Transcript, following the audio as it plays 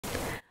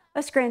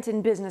A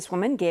Scranton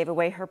businesswoman gave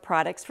away her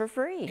products for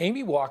free.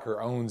 Amy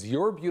Walker owns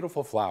Your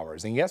Beautiful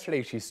Flowers, and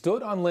yesterday she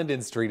stood on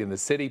Linden Street in the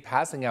city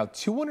passing out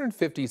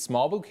 250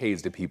 small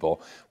bouquets to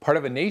people, part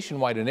of a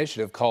nationwide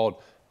initiative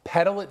called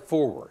Petal It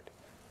Forward.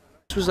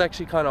 This was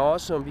actually kind of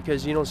awesome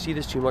because you don't see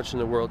this too much in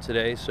the world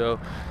today. So,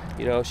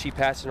 she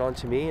passed it on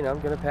to me and I'm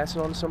going to pass it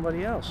on to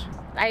somebody else.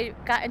 I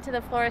got into the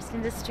florist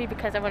industry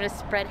because I want to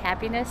spread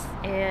happiness,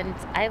 and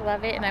I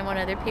love it, and I want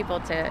other people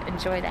to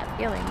enjoy that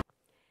feeling.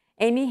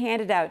 Amy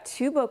handed out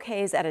 2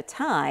 bouquets at a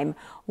time,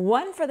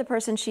 one for the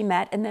person she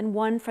met and then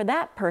one for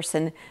that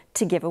person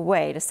to give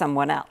away to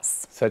someone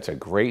else. Such a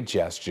great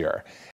gesture.